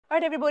All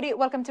right, everybody,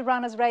 welcome to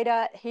Rana's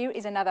Radar. Here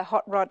is another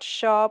hot rod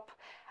shop.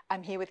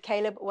 I'm here with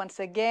Caleb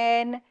once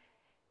again.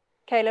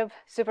 Caleb,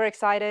 super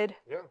excited.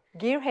 Yeah.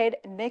 Gearhead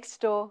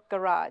Next Door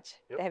Garage.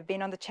 Yep. They have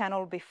been on the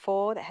channel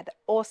before. They had the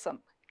awesome.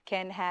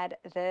 Ken had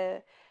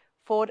the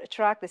Ford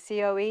truck, the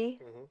COE,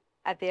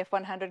 at the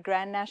F100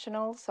 Grand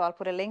National. So I'll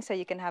put a link so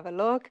you can have a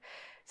look.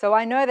 So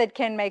I know that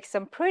Ken makes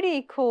some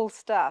pretty cool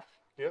stuff.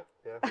 Yeah.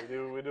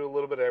 We do a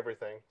little bit of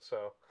everything.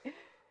 So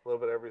a little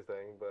bit of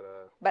everything,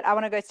 But I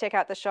want to go check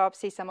out the shop,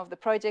 see some of the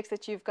projects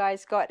that you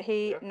guys got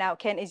here. Yeah. Now,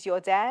 Ken is your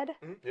dad.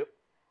 Yep.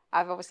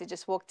 I've obviously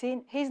just walked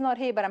in. He's not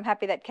here, but I'm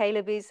happy that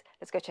Caleb is.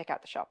 Let's go check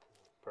out the shop.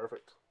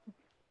 Perfect.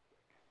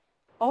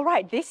 All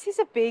right, this is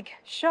a big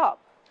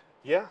shop.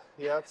 Yeah.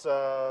 It's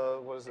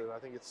what is it? I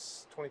think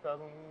it's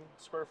 20,000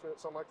 square feet,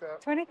 something like that.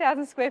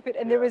 20,000 square feet,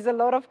 and Yeah. there is a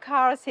lot of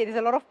cars here. There's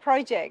a lot of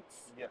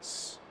projects.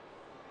 Yes.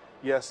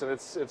 Yes, and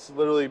it's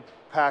literally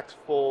packed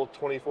full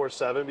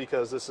 24/7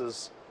 because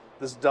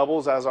this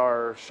doubles as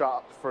our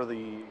shop for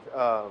the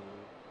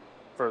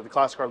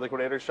Classic Car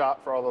Liquidator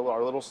shop for all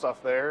our little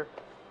stuff there.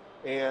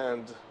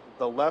 And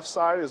the left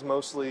side is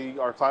mostly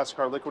our Classic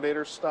Car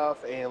Liquidator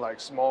stuff and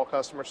like small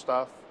customer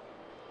stuff.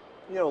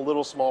 You know,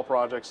 little small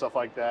projects, stuff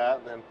like that.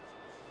 And then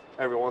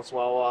every once in a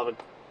while we'll have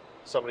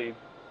somebody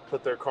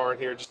put their car in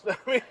here just to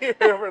be here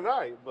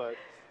overnight. But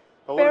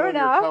if I would have known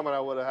you were coming, I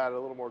would have had it a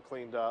little more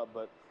cleaned up.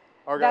 But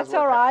our guys That's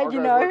all right, our you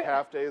guys know. work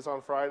half days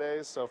on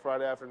Fridays, so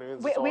Friday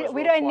afternoons.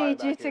 We don't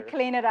need you to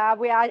clean it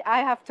up. I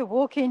have to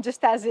walk in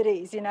just as it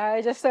is, you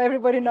know, just so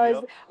everybody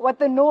knows what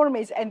the norm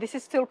is. And this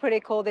is still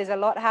pretty cool. There's a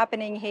lot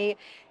happening here.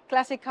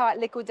 Classic Car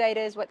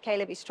Liquidators, what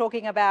Caleb is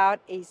talking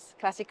about is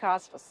classic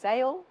cars for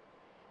sale.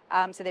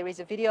 So there is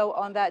a video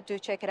on that. Do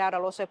check it out.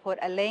 I'll also put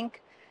a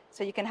link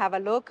so you can have a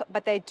look.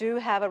 But they do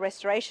have a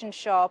restoration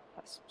shop,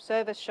 a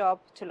service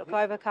shop to look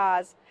over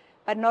cars.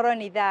 But not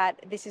only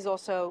that, this is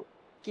also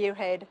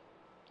Gearhead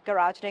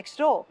Garage Next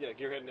Door. Yeah,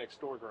 Gearhead Next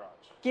Door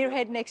Garage.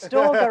 Gearhead Next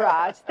Door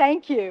Garage.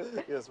 Thank you.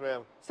 Yes,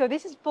 ma'am. So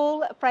this is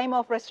full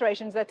frame-off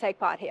restorations that take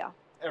part here.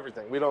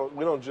 Everything. We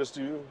don't just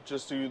do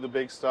the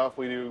big stuff.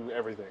 We do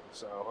everything.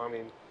 So I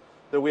mean,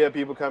 we have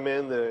people come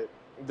in that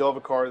they'll have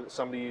a car that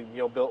somebody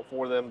built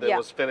for them that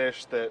was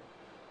finished, that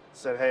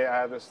said, hey, I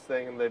have this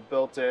thing, and they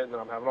built it, and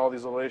I'm having all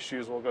these little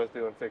issues. We'll go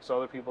through and fix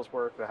other people's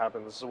work. That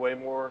happens way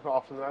more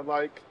often than I'd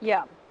like.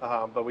 Yeah.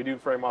 But we do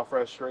frame-off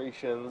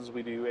restorations.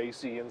 We do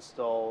AC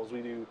installs.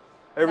 We do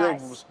everything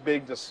from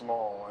big to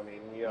small. I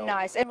mean,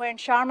 Nice. And we're in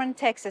Sharman,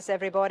 Texas,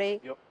 everybody.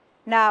 Yep.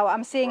 Now,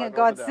 I'm seeing a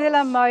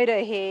Godzilla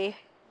motor here.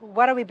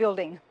 What are we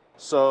building?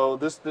 So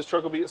this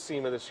truck will be at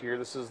SEMA this year.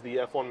 This is the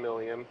F1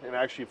 Million. And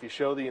actually, if you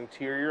show the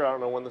interior, I don't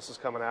know when this is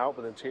coming out,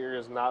 but the interior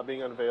is not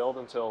being unveiled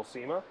until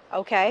SEMA.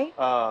 Okay.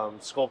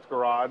 Sculpt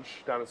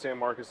Garage down in San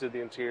Marcos did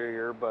the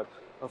interior, but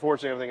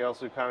unfortunately everything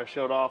else we've kind of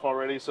showed off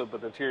already. So,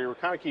 but the interior we're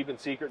kind of keeping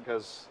secret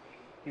because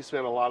he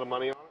spent a lot of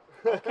money on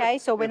it. Okay,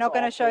 so we're not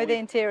going to show the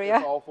interior.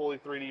 It's all fully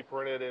 3D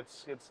printed.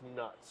 It's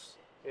nuts.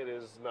 It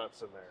is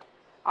nuts in there.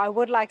 I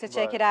would like to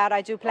check it out.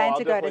 I do plan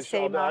to go to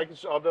SEMA. I'll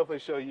definitely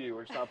show you.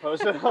 We're just not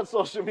posting it on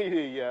social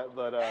media yet,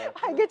 but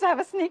I get to have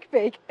a sneak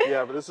peek.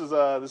 Yeah, but this is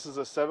a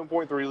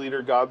 7.3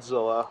 liter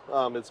Godzilla.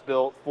 It's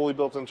fully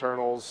built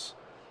internals.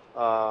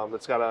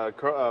 It's got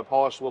a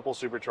polished Whipple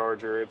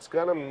supercharger. It's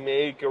gonna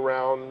make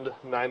around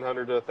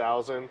 900 to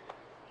 1,000.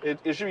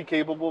 It should be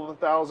capable of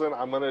 1,000.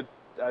 I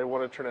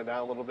want to turn it down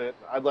a little bit.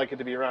 I'd like it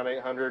to be around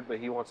 800, but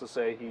he wants to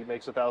say he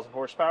makes 1,000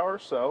 horsepower,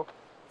 so.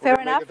 Fair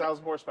enough. Make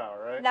 1,000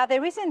 horsepower, right? Now,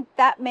 there isn't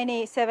that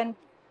many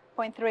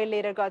 7.3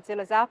 liter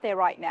Godzillas out there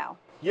right now.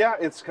 Yeah,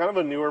 it's kind of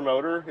a newer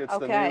motor. It's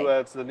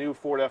Okay. the new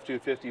Ford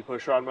F-250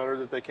 pushrod motor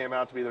that they came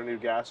out to be their new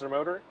gasser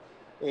motor.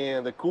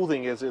 And the cool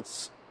thing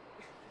is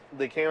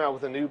they came out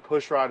with a new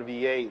pushrod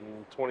V8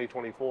 in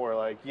 2024,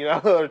 or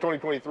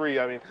 2023.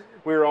 I mean,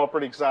 we were all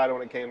pretty excited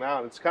when it came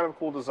out. It's kind of a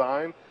cool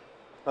design.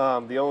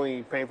 The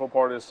only painful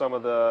part is some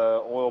of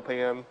the oil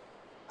pan.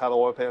 How the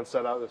oil pan's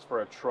set up is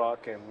for a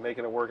truck, and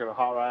making it work in a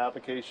hot rod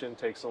application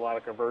takes a lot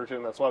of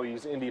conversion. That's why we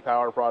use Indy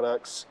Power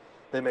products.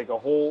 They make a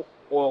whole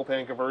oil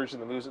pan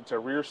conversion that moves it to a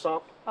rear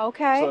sump.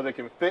 Okay. So that it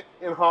can fit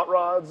in hot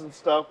rods and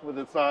stuff, but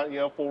it's not,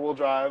 four-wheel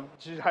drive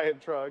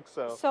giant truck.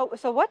 So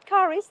what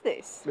car is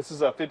this? This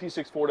is a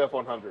 56 Ford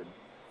F100.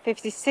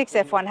 56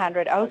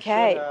 F100.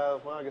 Okay.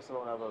 I guess I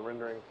don't have a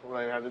rendering.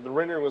 The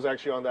rendering was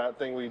actually on that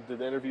thing we did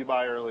the interview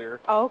by earlier.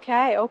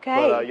 Okay.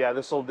 But yeah,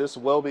 this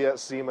will be at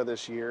SEMA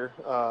this year.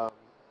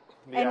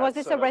 And was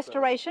this a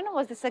restoration or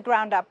was this a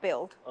ground up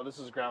build? Oh, this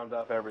is ground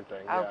up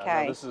everything. Okay.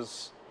 Yeah, no, this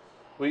is,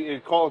 we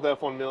call it the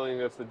F1 Million.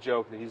 That's the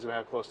joke that he's going to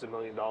have close to $1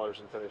 million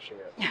in finishing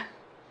it.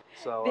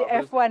 So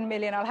the F1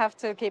 Million. I'll have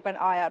to keep an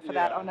eye out for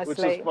that, honestly.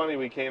 Which is funny.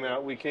 We came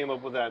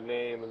up with that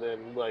name, and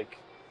then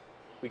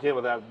we came up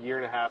with that a year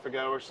and a half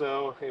ago or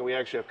so, and we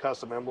actually have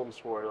custom emblems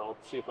for it. I'll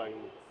see if I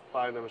can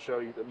find them and show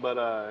you.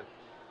 But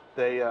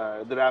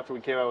then after we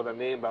came out with that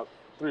name about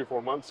 3 or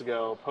 4 months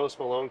ago, Post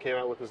Malone came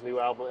out with his new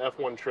album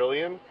F1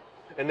 Trillion.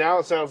 And now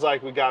it sounds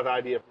like we got the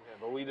idea from him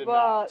but we did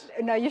Well,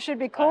 not. no, you should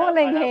be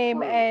calling I have him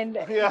proof. and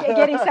Yeah.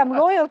 getting some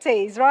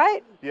royalties,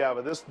 right? Yeah,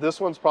 but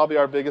this one's probably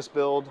our biggest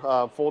build.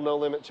 Full no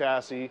limit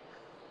chassis.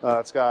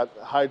 It's got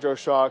hydro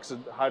shocks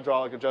and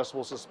hydraulic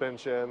adjustable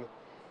suspension.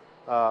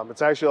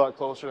 It's actually a lot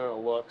closer than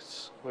it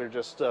looks. We're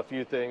just a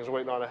few things. We're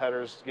waiting on the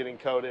headers getting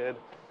coated,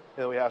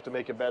 and we have to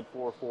make a bed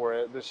floor for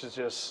it. This is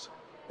just,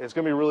 it's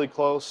going to be really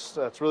close.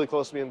 It's really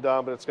close to being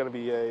done, but it's going to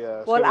be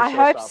a. Well, I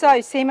hope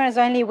so. SEMA is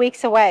only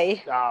weeks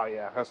away. Oh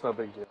yeah, that's no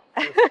big deal.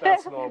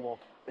 That's normal.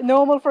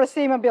 Normal for a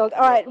SEMA build.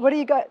 All right, what do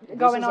you got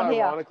going on here? This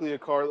is ironically a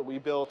car that we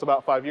built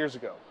about 5 years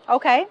ago.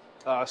 Okay.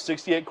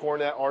 68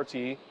 Coronet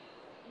RT.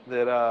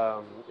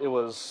 That it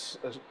was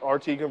an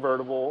RT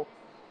convertible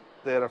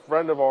that a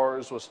friend of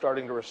ours was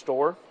starting to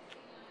restore,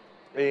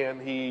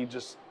 and he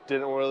just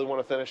didn't really want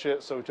to finish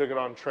it, so we took it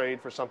on trade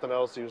for something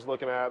else he was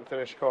looking at,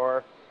 finished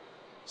car.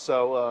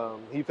 So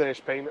he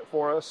finished painting it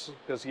for us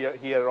because he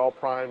had it all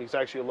primed. He's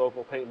actually a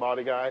local paint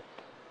body guy,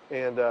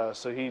 and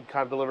so he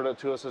kind of delivered it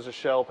to us as a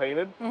shell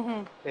painted,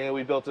 and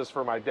we built this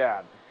for my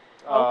dad.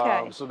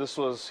 Okay. So this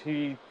was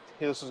he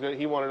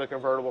wanted a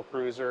convertible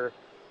cruiser,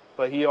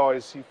 but he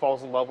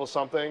falls in love with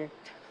something,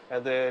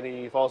 and then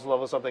he falls in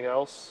love with something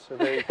else, and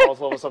then he falls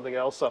in love with something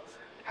else. So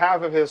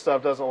half of his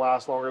stuff doesn't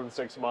last longer than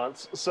 6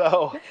 months.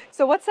 So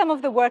what's some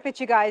of the work that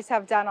you guys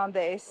have done on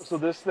this? So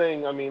this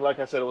thing, I mean, like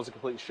I said, it was a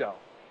complete shell.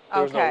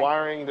 There was no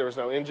wiring, there was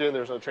no engine,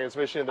 there was no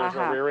transmission, there was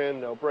no rear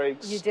end, no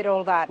brakes. You did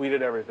all that. We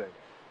did everything.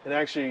 And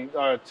actually,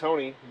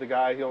 Tony, the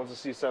guy who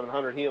owns the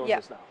C700, he owns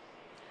this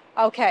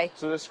now. Okay.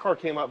 So this car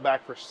came up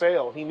back for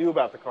sale. He knew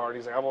about the car, and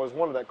he's like, I've always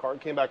wanted that car.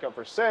 It came back up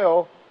for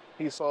sale.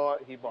 He saw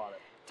it, he bought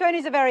it.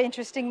 Tony's a very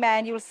interesting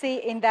man. You'll see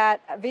in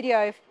that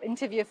video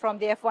interview from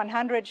the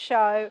F100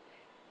 show,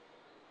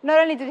 not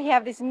only did he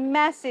have this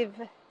massive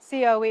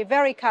COE,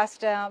 very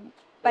custom,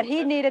 but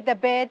he needed the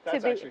bed to be...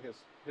 That's actually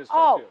his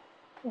too.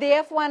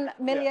 The F1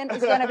 million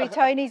is going to be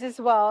Tony's as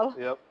well.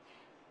 Yep.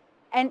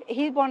 And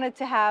he wanted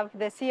to have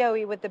the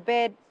COE with the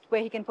bed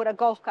where he can put a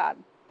golf cart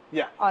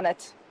on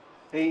it.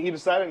 He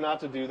decided not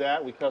to do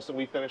that. We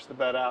finished the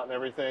bed out and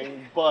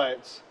everything,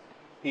 but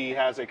he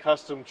has a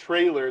custom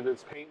trailer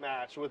that's paint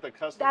matched with a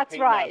custom paint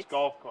matched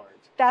golf cart.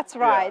 That's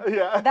right.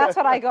 Yeah. That's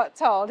what I got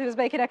told. He was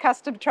making a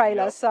custom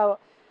trailer. Yep. So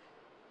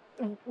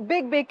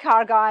big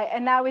car guy,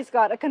 and now he's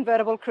got a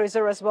convertible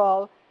cruiser as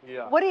well.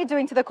 Yeah. What are you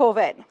doing to the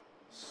Corvette?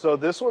 So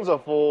this one's a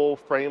full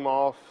frame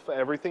off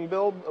everything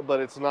build, but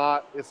it's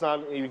not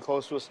even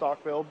close to a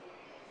stock build.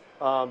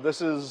 This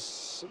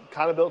is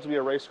kind of built to be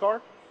a race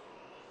car.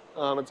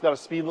 It's got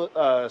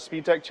a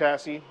Speedtech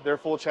chassis. Their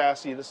full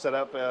chassis is set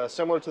up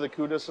similar to the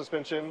CUDA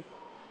suspension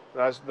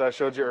that I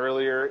showed you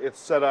earlier. It's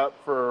set up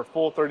for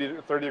full 30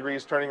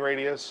 degrees turning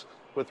radius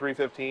with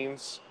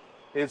 315s.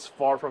 It's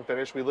far from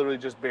finished. We literally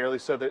just barely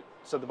set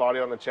the body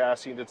on the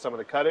chassis and did some of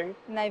the cutting.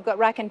 Now you've got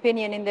rack and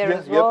pinion in there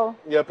as well.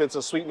 Yep, it's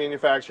a Sweet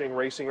Manufacturing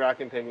racing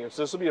rack and pinion.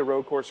 So this will be a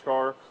road course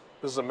car.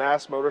 This is a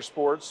Mass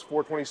Motorsports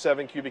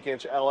 427 cubic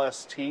inch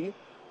LST.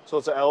 So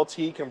it's an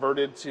LT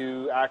converted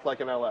to act like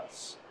an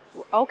LS.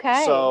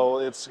 Okay. So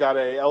it's got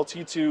a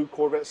LT2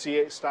 Corvette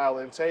C8 style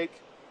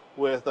intake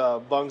with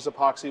bungs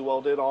epoxy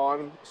welded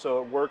on.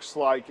 So it works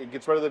like, it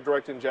gets rid of the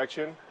direct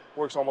injection,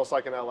 works almost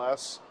like an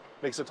LS.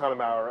 Makes a ton of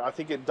power. I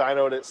think it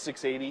dynoed at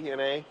 680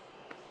 NA.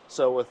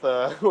 So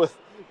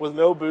with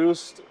no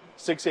boost,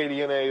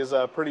 680 NA is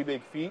a pretty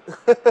big feat.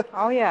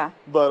 Oh yeah.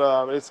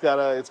 But it's got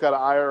a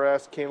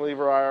IRS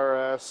cantilever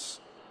IRS.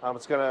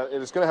 It's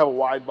gonna have a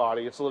wide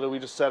body. It's literally, we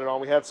just set it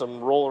on. We had some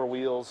roller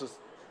wheels, just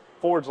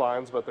forge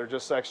lines, but they're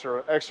just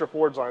extra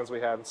forge lines we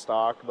had in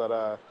stock.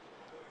 But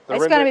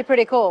it's gonna be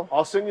pretty cool.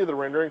 I'll send you the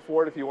rendering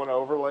for it if you want to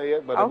overlay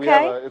it. But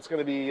it's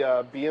gonna be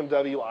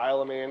BMW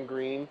Isle of Man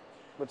green.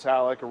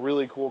 Metallic, a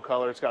really cool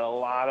color. It's got a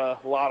lot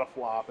of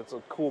flop. It's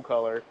a cool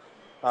color.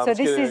 So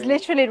this is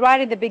literally right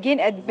at the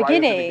beginning.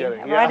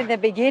 Right at the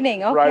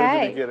beginning. Okay. Right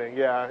at the beginning.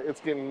 Yeah, it's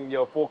getting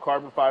full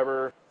carbon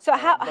fiber. So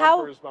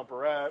bumpers,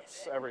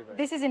 bumperettes, everything.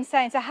 This is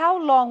insane. So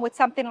how long would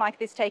something like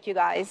this take you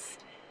guys?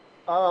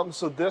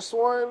 So this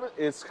one,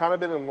 it's kind of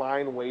been in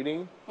line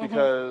waiting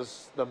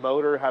because the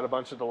motor had a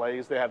bunch of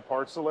delays. They had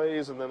parts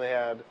delays, and then they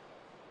had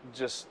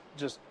just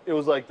it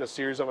was like the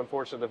series of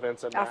unfortunate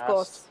events at NASS. Of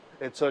course.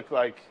 It took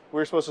we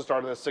were supposed to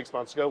start this 6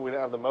 months ago. We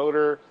didn't have the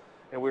motor,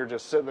 and we were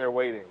just sitting there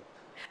waiting.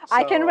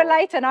 I can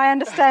relate, and I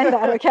understand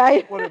that,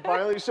 okay? When it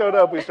finally showed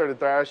up, we started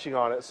thrashing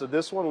on it. So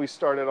this one we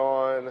started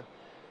on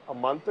a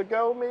month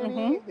ago,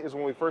 maybe, is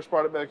when we first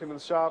brought it back into the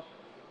shop.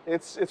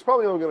 It's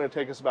probably only going to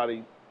take us about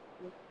 9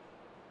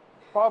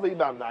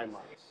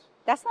 months.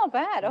 That's not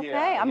bad, okay.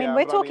 Yeah, I mean,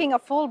 we're talking a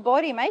full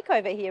body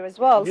makeover here as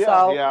well.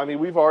 Yeah, I mean,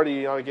 we've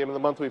already, on a game of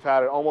the month, we've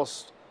had it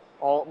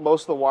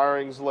most of the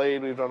wiring's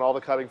laid. We've done all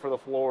the cutting for the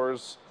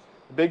floors.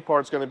 The big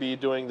part's going to be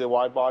doing the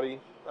wide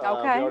body. We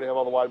already have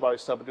all the wide body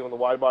stuff, but doing the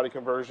wide body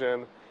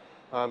conversion,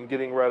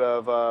 getting rid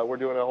of, we're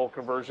doing a whole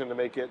conversion to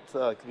make it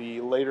the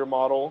later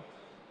model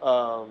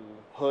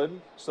hood,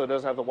 so it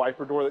doesn't have the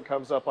wiper door that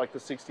comes up like the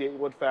 68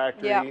 Wood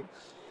Factory.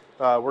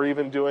 Yeah. We're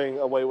even doing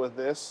away with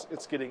this.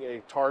 It's getting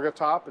a Targa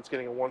top. It's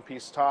getting a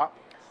one-piece top.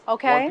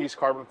 Okay. one-piece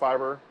carbon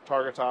fiber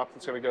target top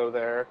that's going to go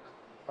there.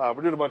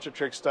 We're doing a bunch of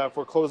trick stuff.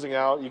 We're closing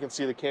out. You can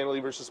see the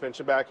cantilever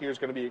suspension back here is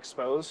going to be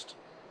exposed to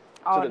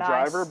Oh, the nice.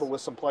 driver, but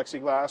with some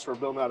plexiglass. We're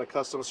building out a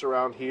custom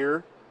surround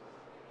here.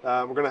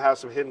 We're going to have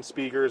some hidden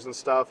speakers and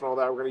stuff and all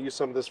that. We're going to use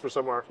some of this for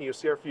some of our, you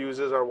see our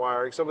fuses, our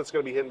wiring. Some of it's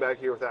going to be hidden back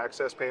here with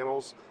access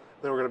panels.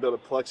 Then we're going to build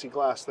a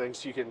plexiglass thing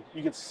so you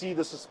can see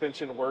the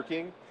suspension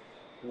working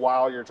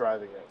while you're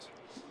driving it.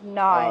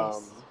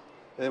 Nice.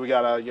 And then we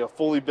got a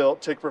fully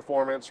built TIC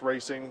Performance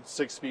racing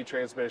 6-speed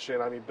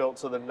transmission. I mean, built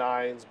to the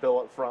nines,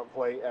 billet front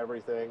plate,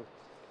 everything.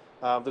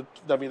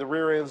 The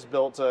rear end's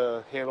built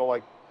to handle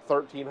like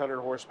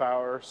 1,300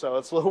 horsepower, so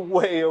it's a little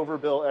way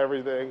overbuilt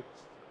everything.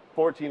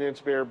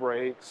 14-inch bare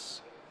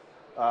brakes.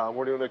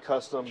 We're doing a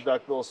custom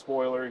duckbill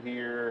spoiler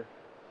here.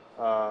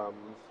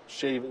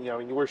 Shaving,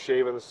 we're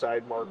shaving the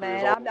side markers.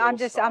 Man, I'm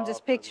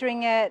just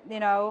picturing it.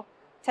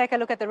 Take a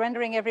look at the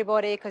rendering,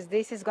 everybody, because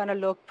this is going to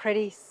look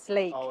pretty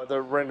sleek. Oh, the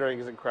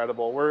rendering is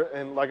incredible.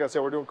 And like I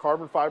said, we're doing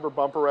carbon fiber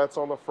bumperettes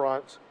on the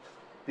front.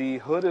 The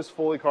hood is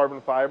fully carbon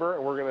fiber,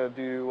 and we're going to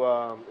do.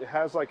 It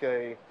has like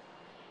a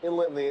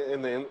inlet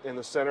in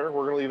the center.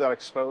 We're going to leave that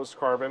exposed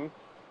carbon,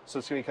 so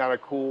it's going to be kind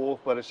of cool.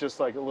 But it's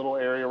just like a little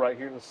area right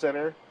here in the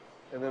center,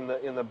 and then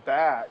in the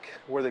back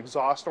where the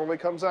exhaust normally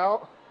comes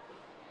out,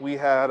 we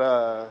had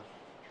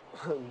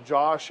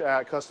Josh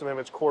at Custom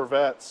Image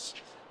Corvettes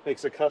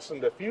makes a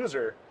custom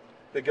diffuser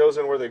that goes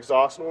in where the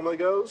exhaust normally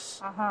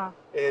goes.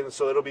 And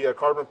so it'll be a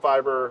carbon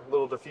fiber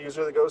little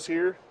diffuser that goes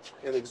here,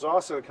 and the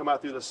exhaust is going to come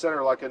out through the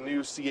center like a new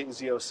C8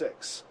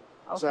 Z06.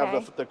 Okay. So I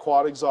have the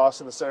quad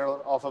exhaust in the center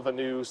off of a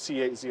new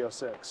C8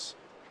 Z06.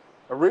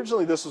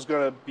 Originally, this was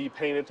going to be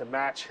painted to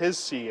match his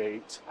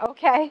C8.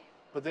 Okay.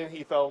 But then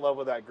he fell in love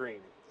with that green.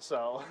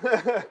 So.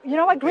 You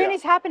know what? Green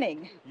is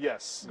happening.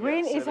 Yes.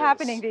 Green is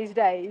happening these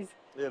days.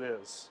 It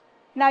is.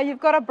 Now you've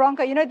got a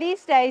Bronco.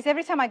 These days,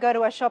 every time I go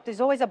to a shop, there's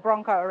always a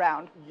Bronco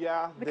around.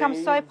 Yeah. It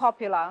becomes so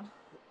popular.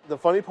 The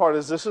funny part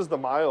is this is the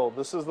mild.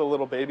 This is the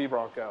little baby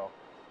Bronco.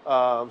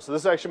 So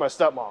this is actually my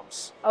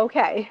stepmom's.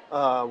 Okay.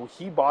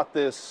 He bought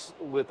this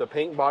with the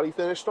paint and body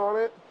finished on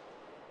it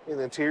and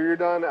the interior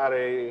done at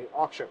a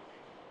auction.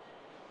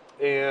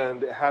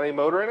 And it had a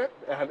motor in it.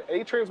 It had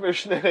a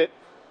transmission in it.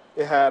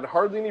 It had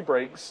hardly any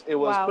brakes. It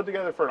was put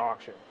together for an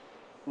auction.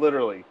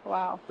 Literally.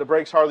 Wow. The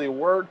brakes hardly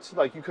worked.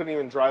 Like, you couldn't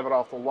even drive it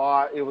off the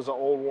lot. It was an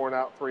old,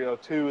 worn-out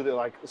 302 that,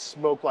 like,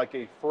 smoked like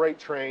a freight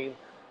train.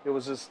 It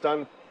was just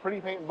done pretty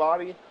paint and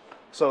body.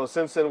 So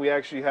since then, we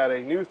actually had a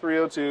new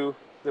 302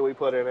 that we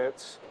put in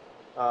it.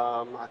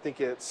 I think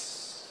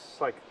it's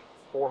like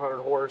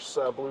 400 horse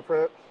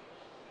blueprint.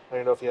 I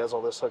don't know if he has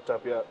all this hooked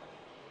up yet.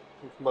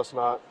 Must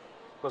not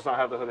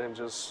have the hood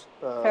hinges.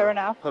 Fair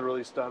enough. Hood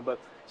release done, but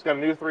it's got a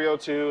new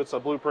 302. It's a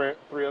blueprint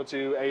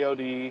 302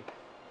 AOD.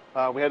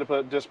 We had to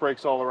put disc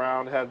brakes all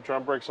around, had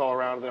drum brakes all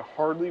around. They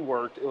hardly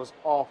worked. It was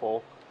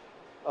awful.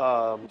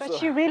 But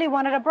she really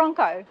wanted a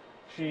Bronco.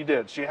 She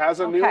did. She has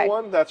a new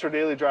one. That's her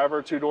daily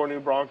driver, 2-door new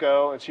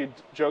Bronco. And she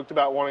joked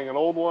about wanting an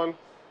old one.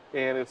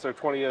 And it's their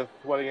 20th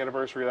wedding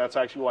anniversary. That's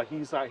actually why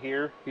he's not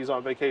here. He's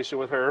on vacation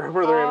with her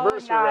for their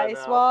anniversary right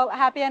now. Well,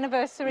 happy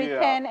anniversary,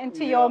 Ken, and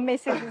to your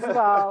missus as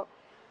well.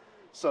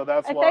 So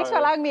that's why. And thanks for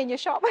allowing me in your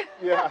shop.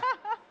 Yeah.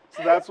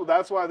 So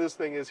that's why this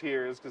thing is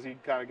here, is because he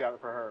kind of got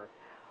it for her.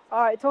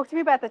 All right, talk to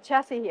me about the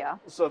chassis here.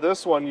 So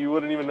this one, you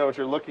wouldn't even know what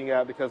you're looking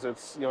at because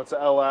it's, it's an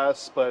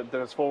LS, but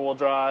then it's 4-wheel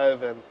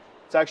drive, and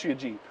it's actually a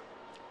Jeep.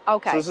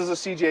 Okay. So this is a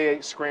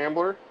CJ8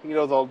 Scrambler,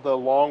 the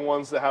long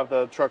ones that have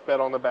the truck bed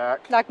on the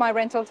back. Like my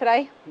rental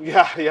today?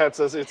 Yeah,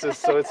 it's a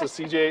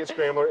CJ8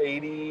 Scrambler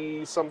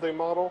 80-something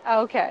model.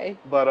 Okay.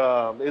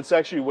 But it's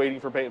actually waiting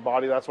for paint and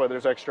body. That's why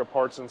there's extra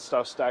parts and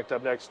stuff stacked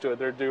up next to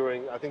it.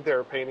 I think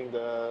they're painting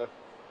the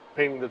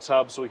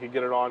tub so we could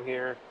get it on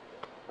here.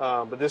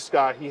 But this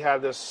guy, he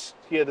had the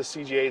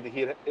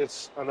CJ8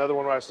 it's another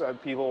one where I said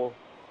people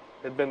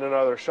had been in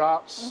other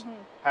shops,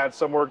 had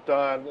some work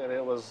done, and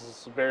it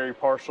was very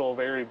partial,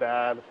 very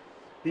bad.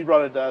 He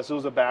brought it to us. It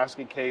was a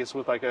basket case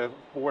with like a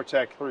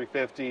Vortec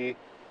 350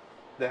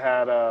 that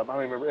had, I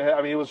don't even remember,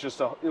 I mean, it was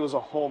a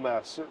whole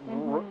mess.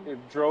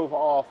 It drove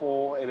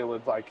awful, and it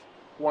was like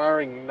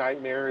wiring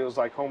nightmare. It was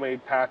like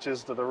homemade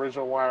patches to the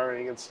original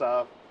wiring and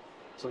stuff.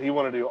 So he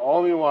wanted to do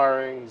all new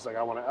wiring. He's like,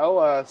 I want an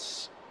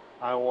LS.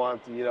 I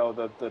want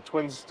the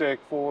twin stick,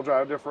 4-wheel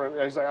drive different.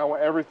 He's like, I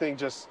want everything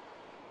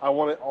I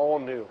want it all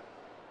new.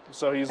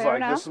 So he's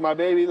like, this is my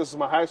baby. This is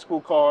my high school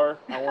car.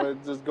 I want it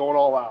just going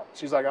all out.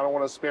 She's like, I don't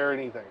want to spare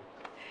anything.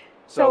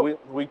 So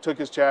we took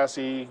his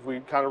chassis. We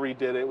kind of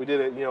redid it. We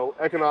did it,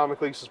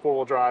 economically. It's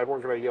 4-wheel drive. We're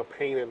going to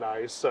paint it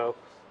nice. So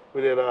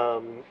we did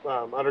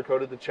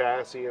undercoated the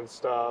chassis and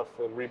stuff,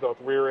 and rebuilt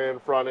the rear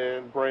end, front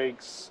end,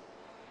 brakes.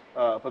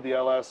 Put the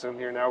LS in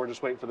here. Now we're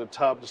just waiting for the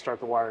tub to start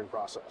the wiring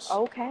process.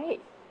 Okay.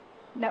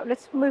 Now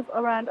let's move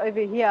around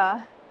over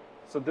here.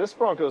 So this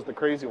Bronco is the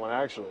crazy one,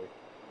 actually.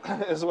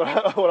 Is what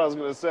I was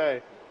going to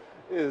say.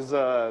 Is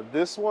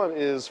this one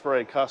is for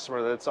a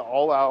customer that's an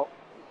all-out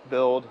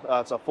build.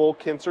 It's a full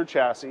Kinser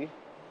chassis.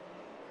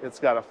 It's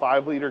got a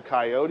 5-liter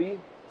Coyote.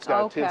 It's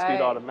got a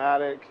 10-speed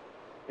automatic.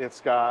 It's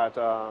got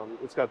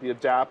the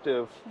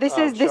adaptive. This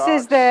is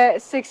shocks. the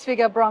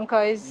six-figure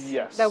Broncos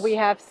Yes. that we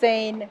have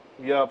seen.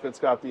 Yep, it's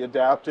got the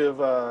adaptive,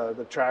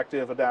 the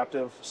tractive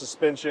adaptive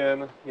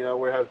suspension. You know,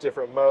 we have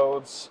different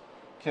modes,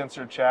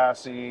 Kinser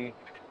chassis,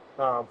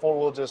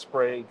 four-wheel disc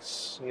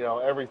brakes. You know,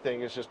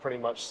 everything is just pretty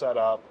much set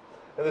up.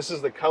 And this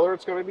is the color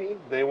it's going to be.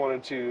 They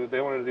wanted to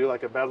do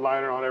like a bed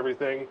liner on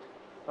everything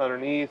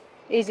underneath.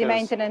 Easy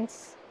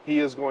maintenance. He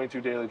is going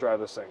to daily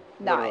drive this thing.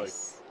 Literally.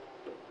 Nice.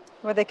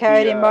 Well, the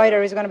Coyote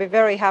motor is going to be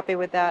very happy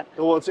with that.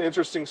 Well, it's an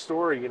interesting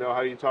story. You know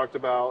how you talked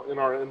about in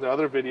the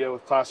other video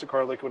with Classic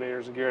Car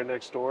Liquidators and Garrett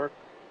Next Door.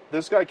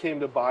 This guy came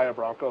to buy a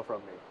Bronco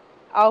from me.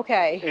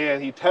 Okay.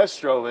 And he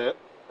test drove it,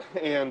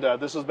 and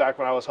this was back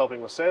when I was helping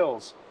with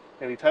sales.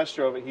 And he test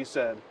drove it. He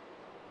said,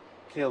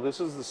 "Cale, this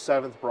is the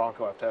 7th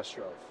Bronco I've test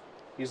drove."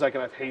 He's like,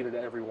 and I've hated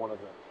every one of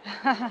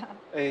them.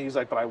 And he's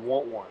like, but I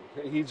want one.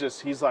 He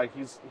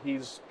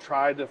was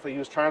trying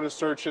to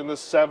search in the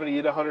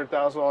 $70,000 to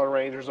 $100,000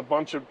 range.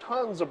 There's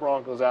tons of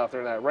Broncos out there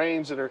in that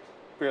range that are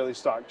fairly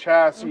stock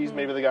chassis.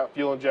 Maybe they got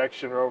fuel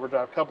injection or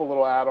overdrive, a couple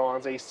little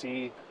add-ons,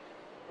 AC,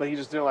 but he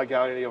just didn't like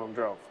how any of them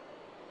drove.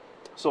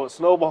 So it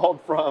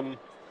snowballed from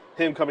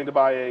him coming to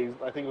buy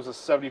I think it was a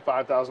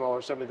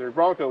 $75,000 73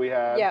 Bronco we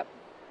had, yep,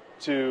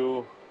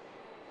 to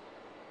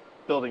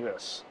building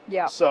this.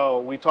 Yeah.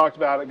 So we talked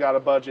about it, got a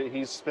budget.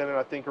 He's spending,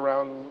 I think,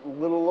 around a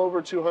little over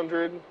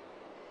 200.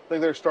 I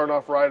think they're starting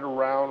off right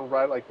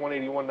like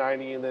 180,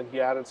 190, and then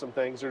he added some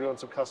things. They're doing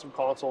some custom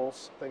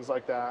consoles, things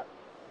like that.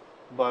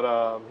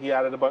 But he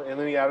added and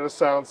then he added a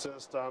sound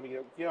system.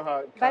 You know how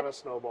it kind of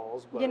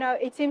snowballs. But, you know,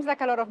 it seems like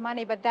a lot of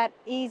money, but that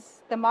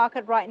is the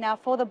market right now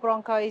for the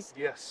Broncos.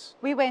 Yes.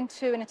 We went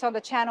to, and it's on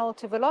the channel,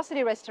 to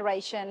Velocity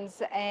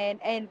Restorations,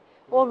 and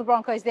all the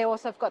Broncos, they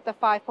also have got the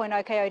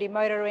 5.0 Coyote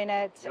motor in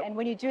it. Yep. And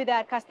when you do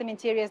that, custom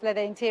interiors, leather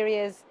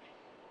interiors,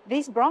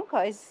 these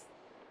Broncos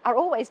are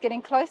always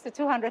getting close to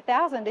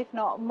 200,000, if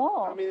not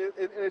more. I mean,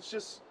 it's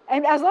just...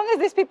 And as long as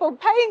there's people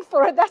paying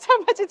for it, that's how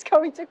much it's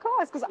going to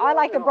cost. Because I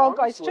like the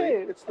Broncos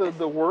too. It's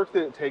the work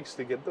that it takes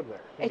to get them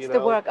there. It's the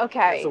work,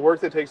 okay. It's the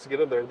work that it takes to get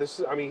them there.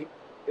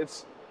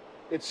 It's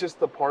just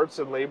the parts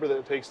and labor that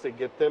it takes to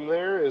get them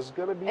there is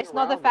going to be... It's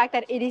not the fact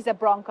that it is a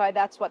Bronco,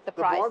 that's what the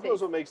price is. The Bronco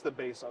is what makes the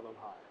base on them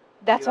high.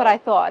 That's what I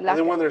thought. And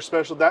then when they're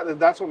special,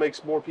 that's what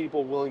makes more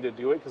people willing to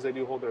do it, because they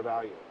do hold their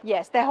value.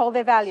 Yes, they hold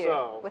their value,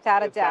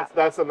 without a doubt.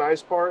 That's the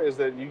nice part, is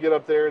that you get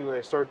up there and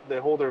they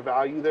hold their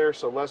value there,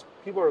 so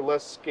people are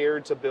less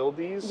scared to build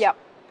these. Yep.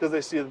 Because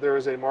they see that there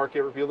is a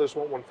market where people just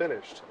want one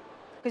finished.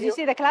 Because you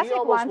see the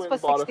classic ones for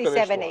 60,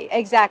 70.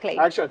 Exactly.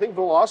 Actually, I think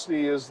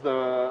Velocity is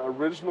the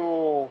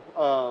original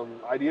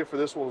idea for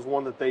this one, was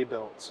one that they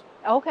built.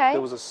 Okay.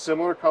 It was a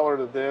similar color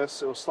to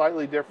this. It was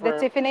slightly different.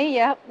 The Tiffany,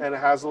 yep. And it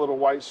has a little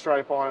white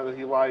stripe on it that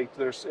he liked.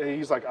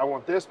 He's like, I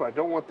want this, but I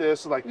don't want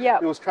this. Like,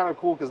 yep. It was kind of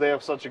cool because they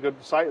have such a good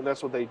site, and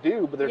that's what they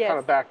do, but they're kind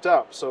of backed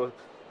up. So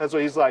that's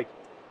why he's like,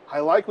 I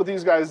like what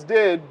these guys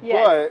did,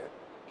 but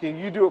can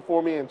you do it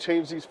for me and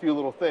change these few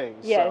little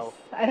things? Yes, so.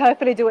 And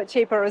hopefully do it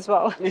cheaper as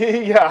well.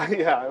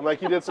 Yeah. And like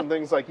he did some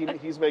things like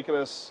he's making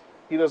us,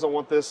 he doesn't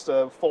want this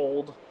to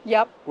fold.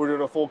 Yep. We're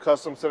doing a full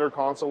custom center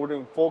console. We're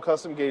doing full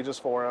custom gauges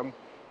for him.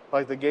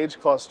 Like the gauge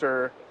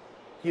cluster,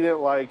 he didn't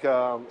like,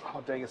 oh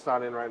dang, it's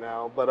not in right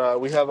now, but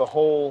we have a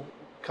whole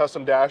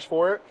custom dash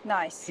for it.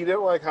 Nice. He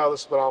didn't like how the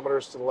speedometer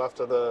is to the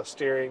left of the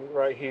steering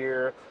right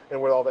here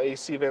and where all the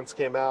AC vents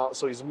came out.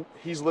 So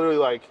he's literally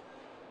like,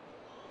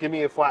 give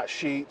me a flat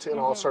sheet and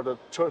I'll start to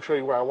show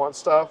you where I want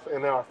stuff.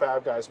 And then our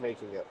fab guy's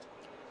making it.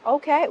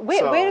 Okay.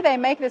 Where do they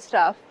make this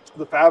stuff?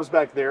 The fab's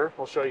back there.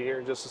 I'll show you here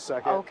in just a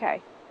second.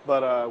 Okay.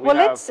 But we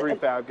have 3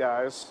 fab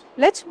guys.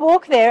 Let's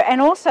walk there,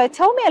 and also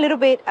tell me a little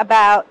bit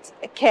about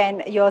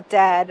Ken, your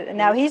dad.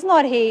 Now, he's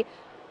not here.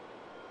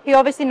 He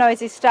obviously knows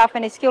his stuff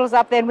and his skills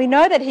up there. And we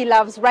know that he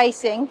loves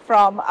racing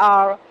from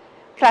our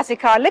Classic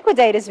Car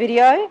Liquidators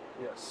video.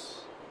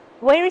 Yes.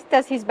 Where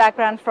does his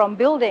background from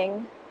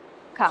building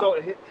come?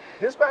 So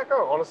his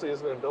background honestly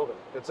isn't in building.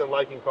 It's in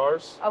liking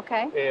cars.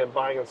 Okay. And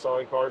buying and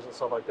selling cars and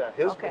stuff like that.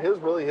 His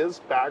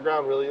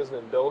background really isn't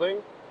in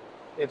building.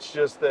 It's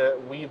just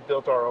that we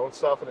built our own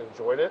stuff and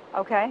enjoyed it.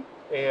 Okay.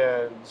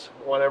 And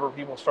whenever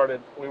people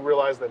we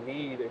realized the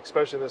need,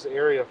 especially in this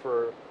area,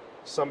 for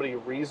somebody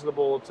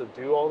reasonable to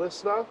do all this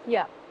stuff.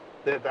 Yeah.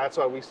 That's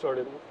why we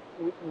started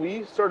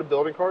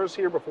building cars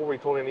here before we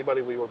told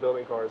anybody we were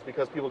building cars,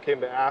 because people came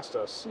to ask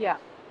us. Yeah.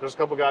 There's a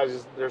couple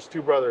guys, there's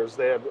 2 brothers.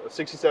 They have a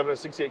 67 and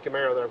 68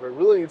 Camaro. They're like, we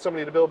really need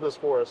somebody to build this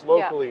for us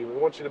locally. Yeah. We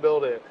want you to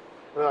build it.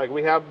 And they're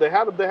like, they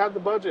had the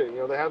budget,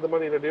 they had the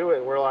money to do it.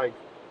 And we're like,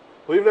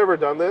 we've never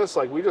done this.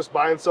 Like, we just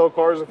buy and sell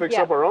cars and fix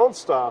up our own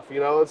stuff.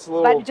 It's a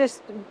little... But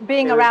just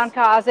being around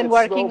cars and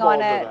working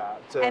on it.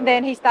 And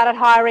then he started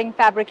hiring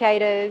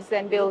fabricators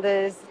and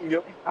builders.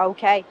 Yep.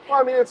 Okay.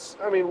 Well,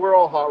 we're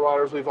all hot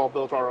rodders. We've all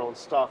built our own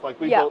stuff.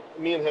 Like, me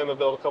and him have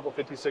built a couple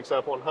 56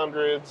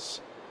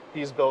 F100s.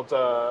 He's built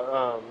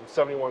a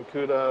 71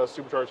 CUDA,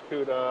 supercharged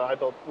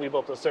CUDA. We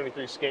built a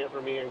 73 Scant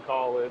for me in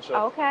college.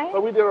 Okay.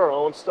 But we did our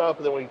own stuff.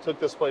 And then when he took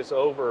this place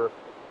over,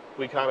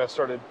 we kind of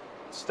started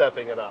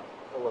stepping it up.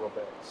 a little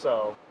bit.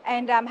 So,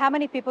 And how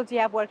many people do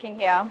you have working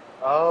here?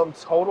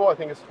 total, I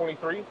think it's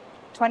 23.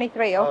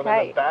 23, In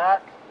okay. the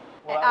back,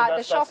 well,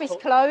 The shop is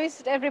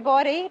closed,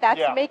 everybody.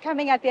 That's me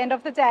coming at the end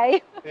of the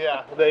day.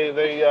 Yeah,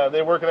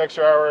 they work an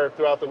extra hour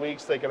throughout the week,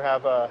 so they can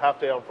have a half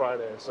day on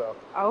Friday. So,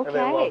 and they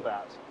love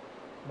that.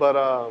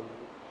 But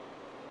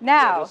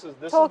now,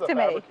 this talk is the to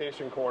me.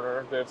 fabrication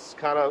corner. That's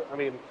kind of, I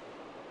mean,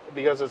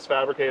 because it's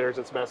fabricators,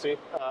 it's messy.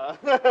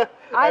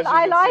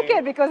 I like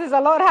it because there's a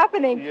lot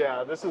happening.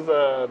 Yeah, this is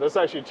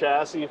actually a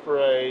chassis for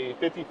a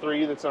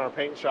 53 that's in our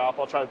paint shop.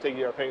 I'll try to take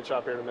you to our paint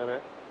shop here in a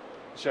minute.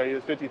 Show you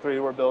the 53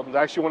 we're building. It's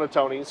actually one of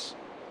Tony's.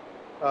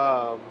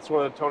 It's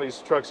one of Tony's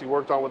trucks he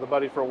worked on with a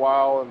buddy for a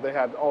while, and they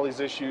had all these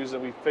issues,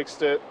 and we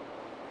fixed it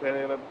and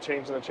ended up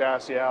changing the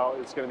chassis out.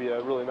 It's going to be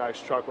a really nice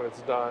truck when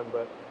it's done,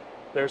 but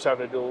they're just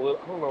having to do a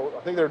little, I don't know,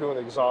 I think they're doing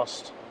the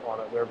exhaust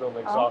on it. They're building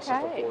the exhaust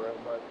system for it,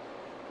 but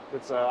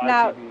it's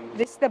now, ITB.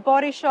 This is the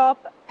body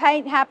shop.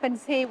 Paint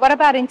happens here. What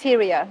about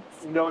interior?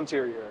 No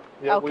interior.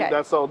 Yeah, okay.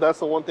 That's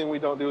the one thing we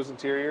don't do is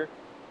interior.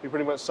 We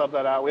pretty much sub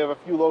that out. We have a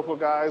few local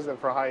guys, and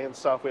for high-end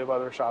stuff, we have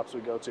other shops we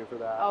go to for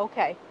that.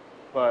 Okay.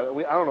 But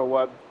I don't know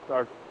what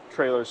our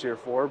trailer's here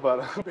for,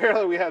 but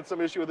apparently we had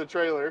some issue with the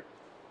trailer.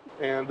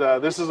 And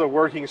this is a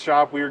working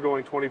shop. We are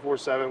going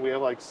 24/7. We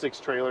have like 6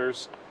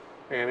 trailers,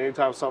 and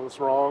anytime something's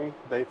wrong,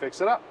 they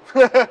fix it up.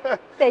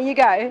 There you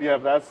go. Yeah,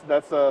 that's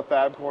the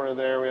fab corner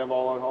there. We have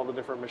all the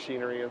different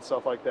machinery and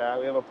stuff like that.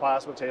 We have a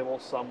plasma table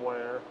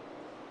somewhere.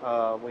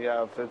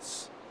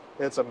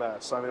 It's a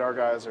mess. I mean, our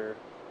guys are.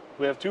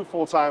 We have 2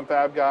 full-time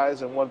fab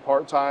guys and 1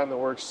 part-time that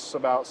works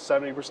about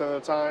 70% of the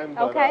time.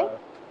 But, okay.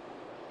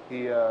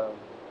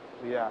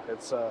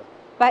 It's.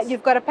 But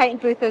you've got a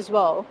paint booth as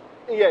well.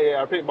 Yeah.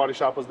 Our paint body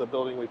shop was the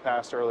building we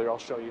passed earlier. I'll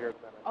show you here in a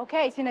minute.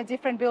 Okay, it's in a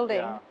different building.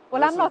 Yeah.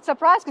 Well, I'm not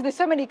surprised because there's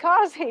so many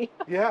cars here.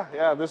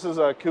 Yeah. This is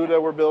a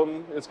CUDA we're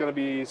building. It's going to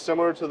be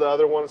similar to the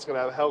other one. It's going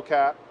to have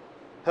a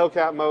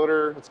Hellcat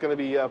motor. It's going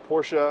to be a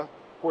Porsche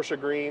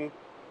green.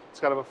 It's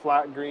kind of a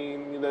flat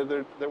green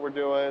that we're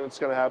doing. It's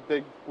going to have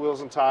big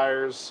wheels and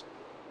tires.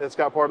 It's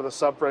got part of the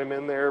subframe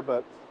in there,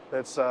 but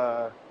it's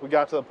we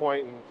got to the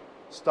point and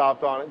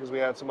stopped on it because we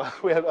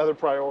had other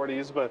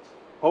priorities. But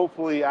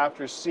hopefully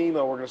after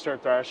SEMA, we're going to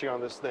start thrashing on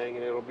this thing,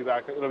 and it'll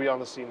be on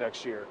the scene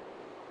next year.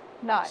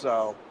 Nice.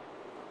 So,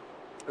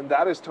 and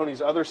that is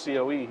Tony's other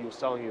COE he was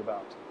telling you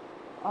about.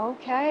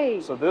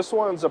 Okay. So this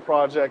one's a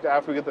project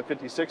after we get the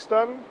 56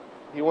 done.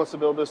 He wants to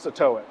build this to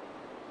tow it.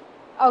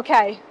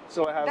 Okay.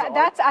 So it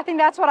has I think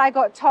that's what I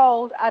got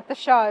told at the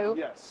show.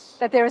 Yes.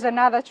 That there is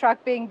another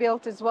truck being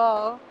built as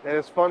well. And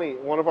it's funny,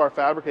 one of our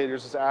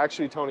fabricators is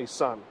actually Tony's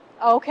son.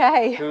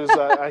 Okay. Who's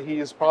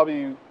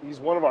he's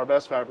one of our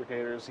best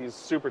fabricators. He's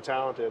super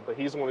talented, but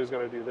he's the one who's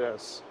going to do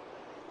this.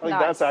 I think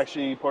that's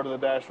actually part of the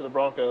dash for the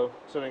Bronco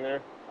sitting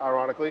there,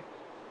 ironically.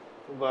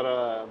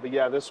 But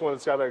yeah, this one,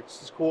 it's got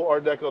this cool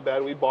Art Deco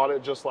bed. We bought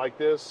it just like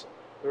this.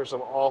 There's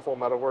some awful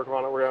metal work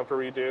on it we're going to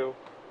have to redo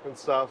and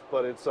stuff,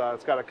 but it's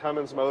got a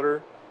Cummins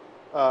motor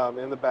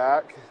in the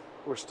back.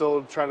 We're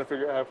still trying to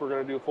figure out if we're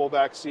going to do a full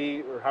back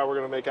seat or how we're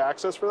going to make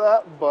access for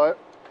that, but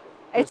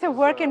it's a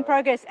work in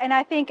progress, and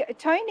I think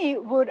Tony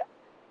would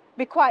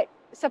be quite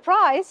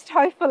surprised,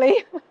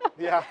 hopefully.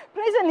 Yeah.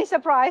 Pleasantly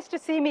surprised to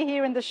see me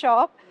here in the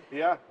shop.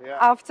 Yeah.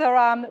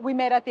 After we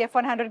met at the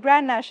F100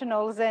 Grand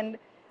Nationals, and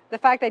the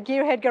fact that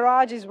Gearhead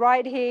Garage is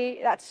right here,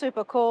 that's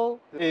super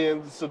cool.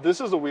 And so this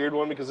is a weird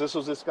one because this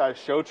was this guy's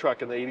show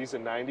truck in the 80s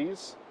and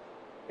 90s.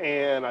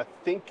 And I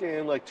think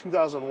in like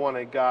 2001,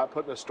 it got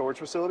put in a storage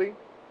facility,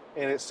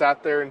 and it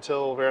sat there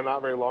until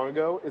not very long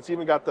ago. It's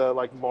even got the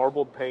like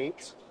marbled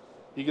paint.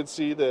 You can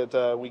see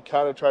that we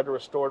kind of tried to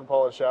restore and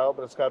polish out,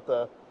 but it's got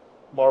the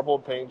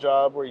marbled paint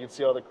job where you can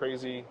see all the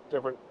crazy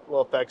different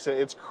little effects.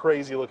 It's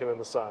crazy looking in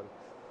the sun.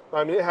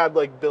 I mean, it had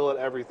like billet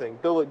everything,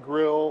 billet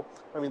grill.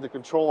 I mean, the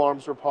control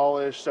arms were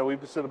polished, so we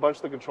sent a bunch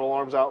of the control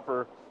arms out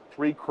for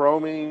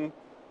re-chroming.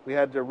 We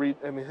had to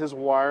I mean, his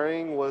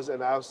wiring was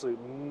an absolute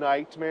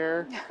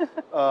nightmare.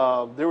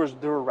 There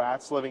were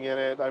rats living in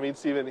it. I mean,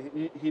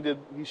 Steven,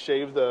 he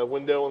shaved the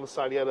window on the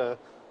side. He had the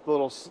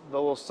little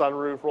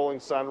sunroof, rolling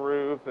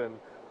sunroof, and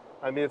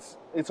I mean,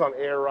 it's on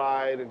air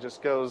ride and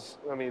just goes.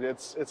 I mean,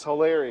 it's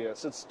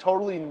hilarious. It's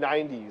totally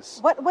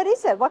 90s. What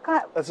is it? What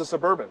kind? It's a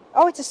Suburban.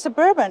 Oh, it's a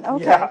Suburban.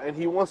 Okay. Yeah, and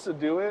he wants to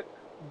do it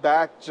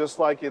back just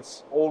like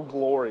it's old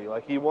glory.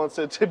 Like he wants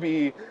it to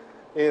be.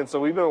 And so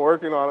we've been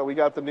working on it. We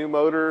got the new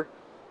motor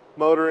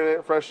in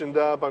it, freshened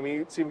up. I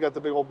mean, it's even got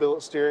the big old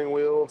billet steering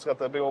wheel. It's got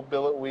the big old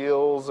billet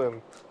wheels,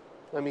 and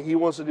I mean, he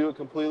wants to do it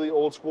completely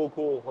old school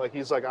cool. Like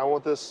he's like, I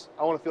want to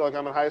feel like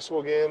I'm in high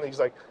school again. He's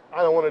like,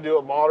 I don't want to do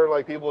it modern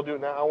like people do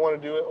it now. I want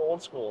to do it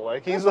old school.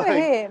 Like he's Good for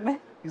him.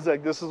 He's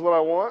like, this is what I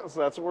want, so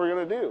that's what we're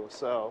gonna do.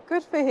 So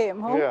good for him.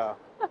 Huh? Yeah.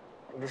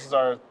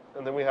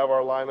 And then we have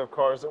our line of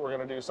cars that we're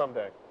gonna do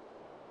someday.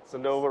 It's a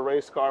Nova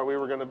race car we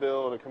were gonna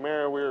build, a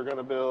Camaro we were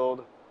gonna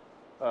build,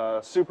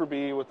 Super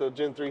B with the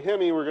Gen 3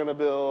 Hemi we're gonna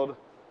build.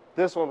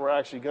 This one we're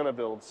actually gonna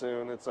build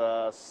soon. It's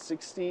a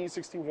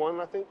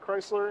 61, I think,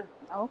 Chrysler.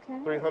 Okay.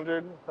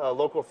 300. A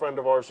local friend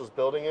of ours was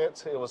building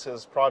it. It was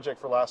his project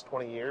for the last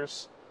 20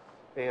 years.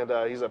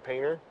 and he's a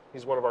painter.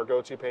 He's one of our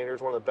go-to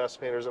painters, one of the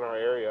best painters in our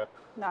area.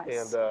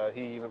 Nice. And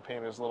he even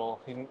painted his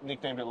he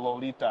nicknamed it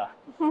Lolita.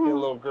 He had a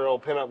little girl,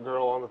 pinup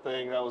girl on the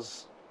thing. That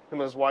was him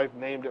and his wife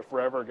named it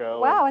forever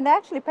ago. Wow, and they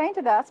actually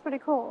painted that. That's pretty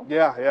cool.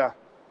 Yeah, yeah.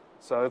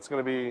 So it's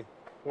going to be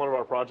one of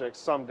our projects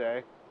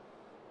someday.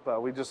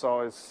 But we just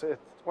always,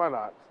 why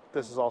not?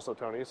 This is also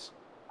Tony's.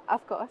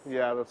 Of course.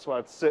 Yeah, that's why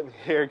it's sitting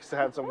here, because it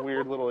had some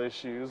weird little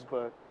issues.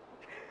 But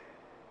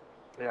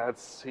yeah,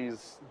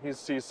 he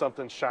sees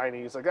something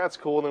shiny. He's like, that's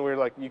cool. And then we're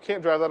like, you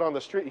can't drive that on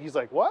the street. He's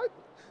like, what?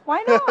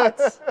 Why not?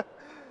 So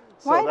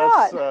Why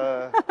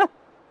not?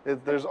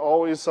 There's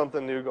always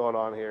something new going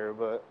on here.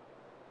 But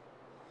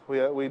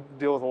we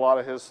deal with a lot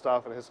of his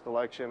stuff and his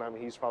collection. I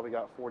mean, he's probably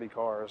got 40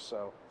 cars,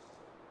 so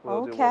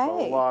we'll deal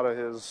with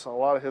a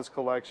lot of his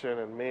collection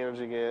and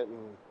managing it.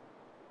 And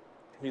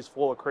he's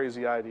full of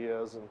crazy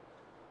ideas. And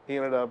he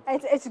ended up.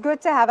 It's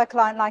good to have a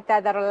client like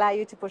that that'll allow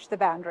you to push the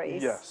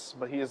boundaries. Yes,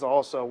 but he is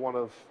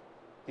also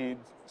he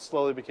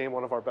slowly became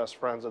one of our best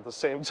friends at the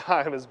same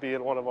time as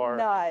being one of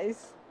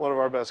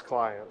our best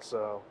clients.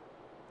 So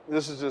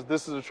this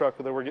is a truck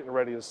that we're getting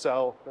ready to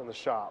sell in the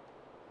shop.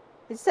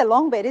 It's a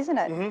long bed, isn't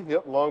it? Mm-hmm,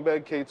 yep, long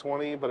bed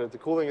K20. But the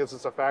cool thing is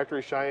it's a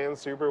factory Cheyenne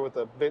Super with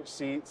the bench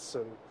seats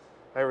and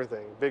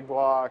everything. Big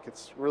block.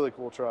 It's a really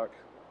cool truck.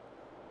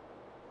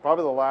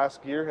 Probably the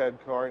last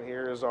gearhead car in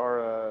here is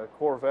our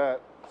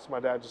Corvette. So my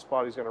dad just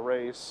bought. He's going to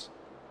race.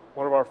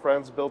 One of our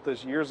friends built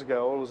this years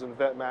ago. It was in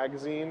Vet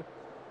Magazine.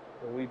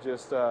 And we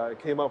just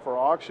came up for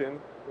auction.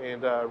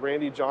 And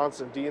Randy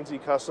Johnson, D&Z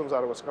Customs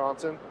out of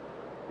Wisconsin.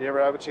 If you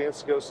ever have a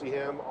chance to go see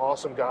him,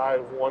 awesome guy,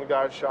 one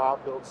guy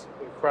shop, builds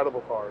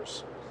incredible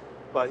cars.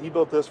 But he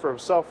built this for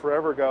himself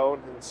forever ago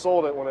and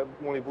sold it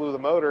when he blew the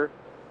motor.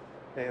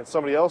 And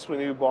somebody else we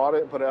knew bought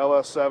it, put an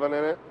LS7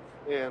 in it,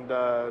 and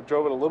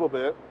drove it a little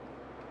bit.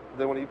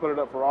 Then when he put it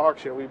up for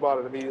auction, we bought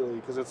it immediately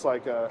because it's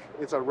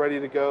a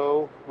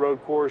ready-to-go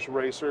road course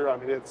racer. I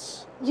mean,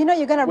 it's you're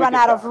going to run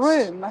out of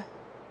room,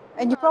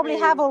 and you probably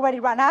have already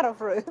run out of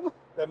room.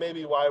 That may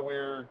be why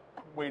we're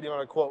waiting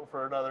on a quote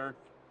for another,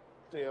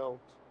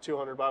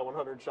 200 by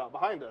 100 shop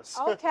behind us.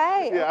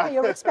 Okay, yeah. Okay,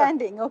 you're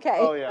expanding. Okay.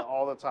 Oh yeah,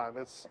 all the time.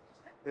 It's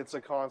a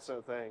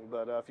constant thing.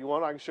 But if you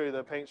want, I can show you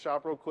the paint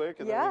shop real quick,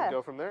 and then we can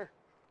go from there.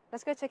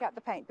 Let's go check out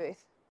the paint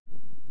booth.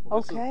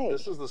 Well,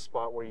 this is the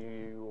spot where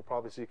you will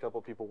probably see a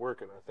couple people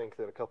working. I think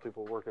that a couple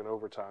people working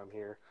overtime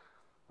here.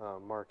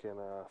 Mark and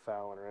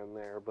Fallon are in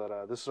there.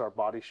 But this is our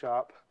body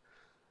shop.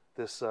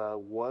 This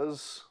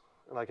was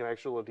like an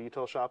actual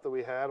detail shop that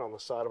we had on the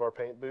side of our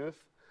paint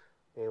booth.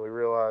 And we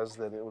realized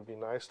that it would be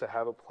nice to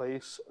have a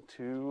place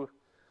to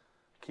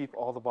keep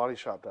all the body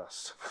shop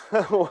dust.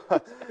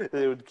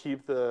 It would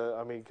keep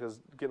because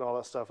getting all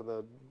that stuff in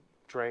the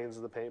drains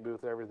of the paint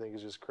booth and everything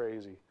is just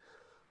crazy.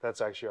 That's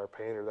actually our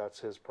painter. That's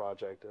his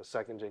project, a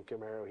second-gen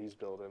Camaro he's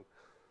building.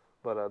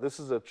 But this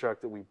is a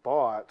truck that we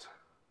bought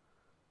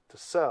to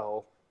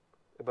sell,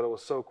 but it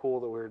was so cool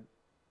that we're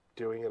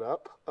doing it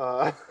up.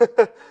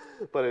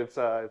 But it's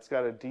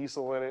got a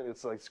diesel in it.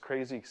 It's like this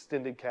crazy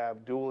extended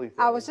cab dually thing.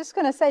 I was just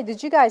going to say,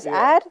 did you guys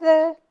add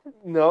the...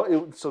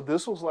 No, so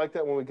this was like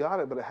that when we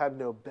got it, but it had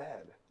no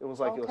bed. It was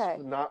like it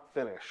was not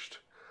finished.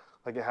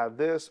 Like it had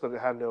this, but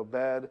it had no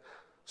bed.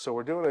 So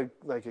we're doing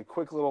a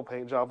quick little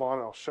paint job on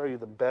it. I'll show you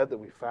the bed that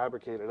we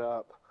fabricated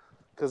up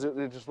because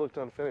it just looked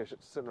unfinished.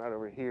 It's sitting right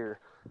over here.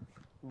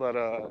 But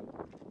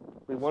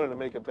we wanted to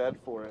make a bed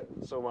for it.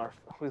 So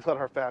we let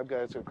our fab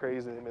guys go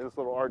crazy. They made this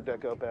little Art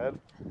Deco bed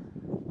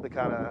that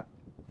kind of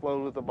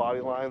flowed with the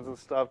body lines and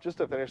stuff just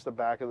to finish the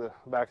back of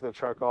the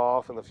truck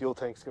off. And the fuel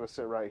tank's going to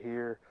sit right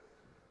here.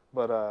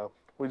 But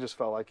we just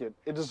felt like it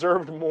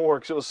deserved more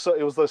because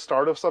it was the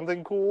start of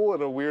something cool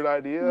and a weird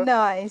idea.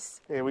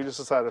 Nice. And we just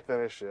decided to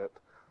finish it.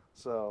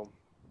 So.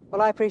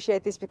 Well, I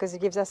appreciate this because it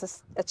gives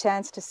us a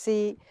chance to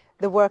see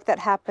the work that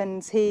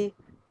happens here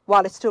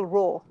while it's still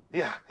raw.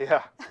 Yeah.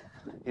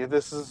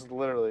 This is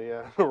literally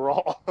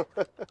raw.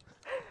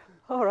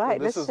 All right,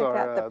 let's check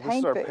out the paint booth. This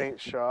is our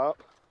paint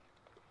shop.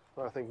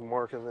 I think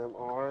Mark and them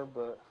are,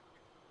 but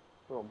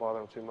we don't bother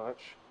them too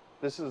much.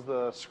 This is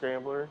the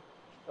Scrambler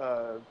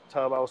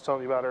tub I was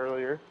telling you about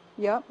earlier.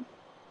 Yep.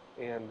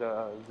 And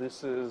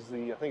this is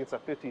I think it's a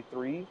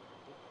 53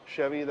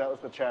 Chevy. That was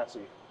the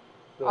chassis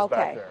that was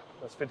back there.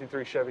 That's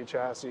 53 Chevy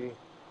chassis.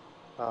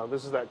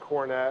 This is that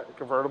Coronet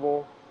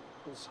convertible.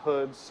 This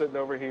hood's sitting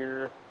over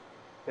here.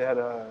 It had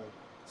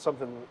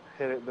something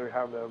hit it. They're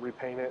having to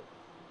repaint it.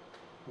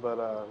 But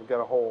we've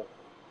got a whole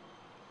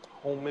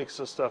mix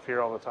of stuff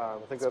here all the time.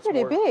 I think that's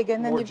pretty big.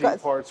 And then more you've Jeep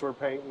got parts we're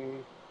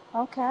painting.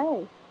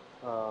 Okay.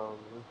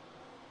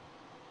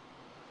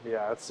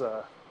 Yeah, it's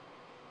a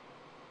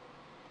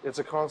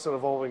constant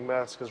evolving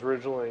mess because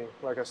originally,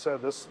 like I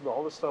said,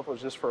 all this stuff was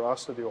just for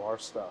us to do our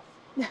stuff.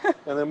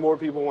 And then more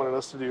people wanted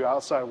us to do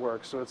outside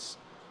work, so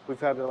we've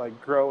had to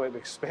like grow it and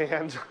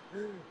expand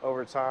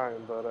over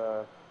time.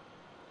 But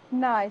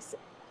nice.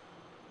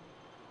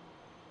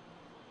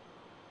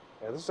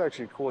 Yeah, this is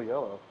actually a cool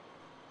yellow.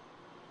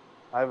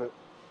 I've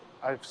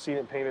seen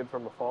it painted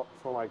from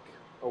like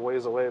a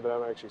ways away, but I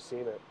haven't actually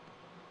seen it.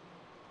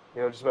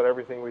 You know, just about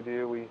everything we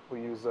do, we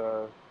use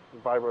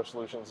Vibro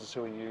Solutions is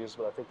who we use,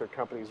 but I think their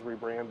company's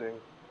rebranding,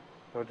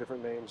 no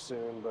different name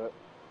soon. But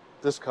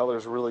this color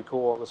is really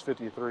cool on this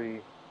 53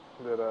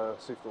 that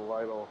see if the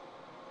light will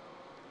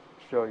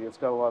show you. It's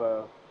got a lot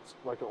of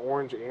like an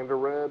orange and a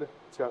red.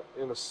 It's got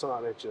in the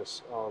sun. It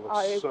just it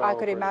looks so I could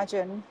pretty.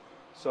 imagine.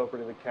 So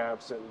pretty. The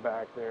cab sitting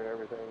back there and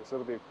everything. So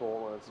it'll be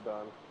cool when it's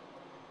done.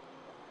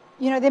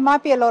 You know, there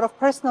might be a lot of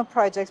personal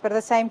projects, but at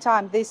the same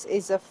time, this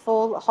is a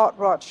full hot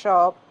rod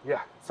shop.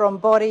 Yeah. From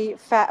body,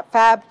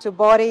 fab to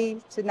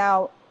body to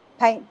now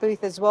paint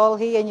booth as well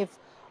here. And you've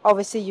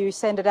obviously you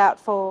send it out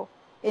for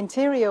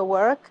interior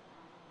work.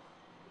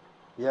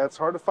 Yeah, it's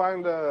hard to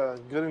find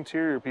good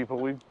interior people.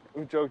 We've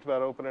joked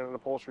about opening an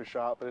upholstery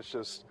shop, but it's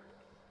just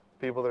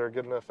people that are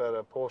good enough at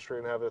upholstery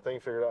and have their thing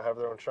figured out have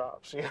their own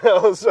shops, you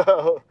know.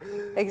 So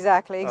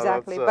exactly.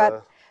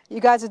 But you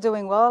guys are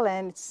doing well,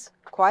 and it's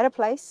quite a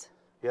place.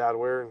 Yeah, and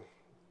we're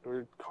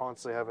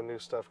constantly having new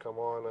stuff come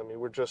on. I mean,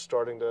 we're just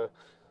starting to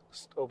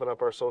open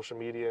up our social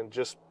media and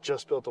just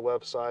built a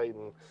website,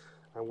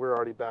 and we're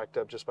already backed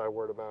up just by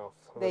word of mouth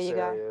in this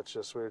area. It's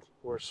just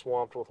we're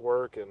swamped with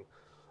work, and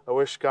I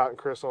wish Scott and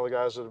Chris and all the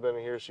guys that have been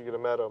here so you could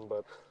have met them,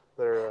 but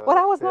they're well,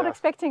 I was not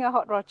expecting a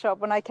hot rod shop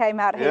when I came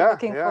out here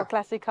looking for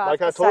classic cars.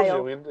 Like I told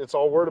you, it's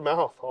all word of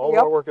mouth. All of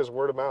our work is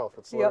word of mouth.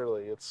 It's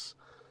literally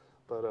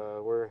but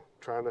we're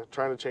trying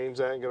to change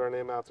that and get our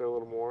name out there a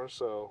little more.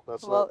 So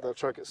that's that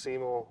truck at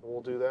SEMA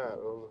will do that.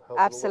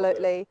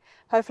 Absolutely.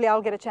 Hopefully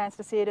I'll get a chance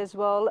to see it as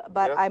well.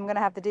 But I'm going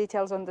to have the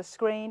details on the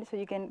screen so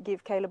you can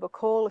give Caleb a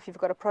call if you've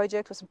got a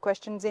project or some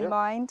questions in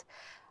mind.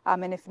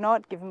 And if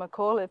not, give him a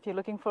call if you're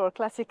looking for a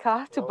classic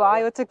car to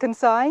buy or to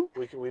consign.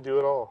 We do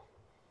it all.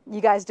 You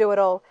guys do it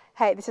all.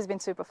 Hey, this has been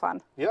super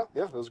fun. Yeah,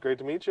 it was great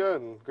to meet you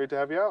and great to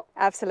have you out.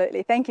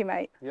 Absolutely. Thank you,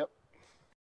 mate. Yep.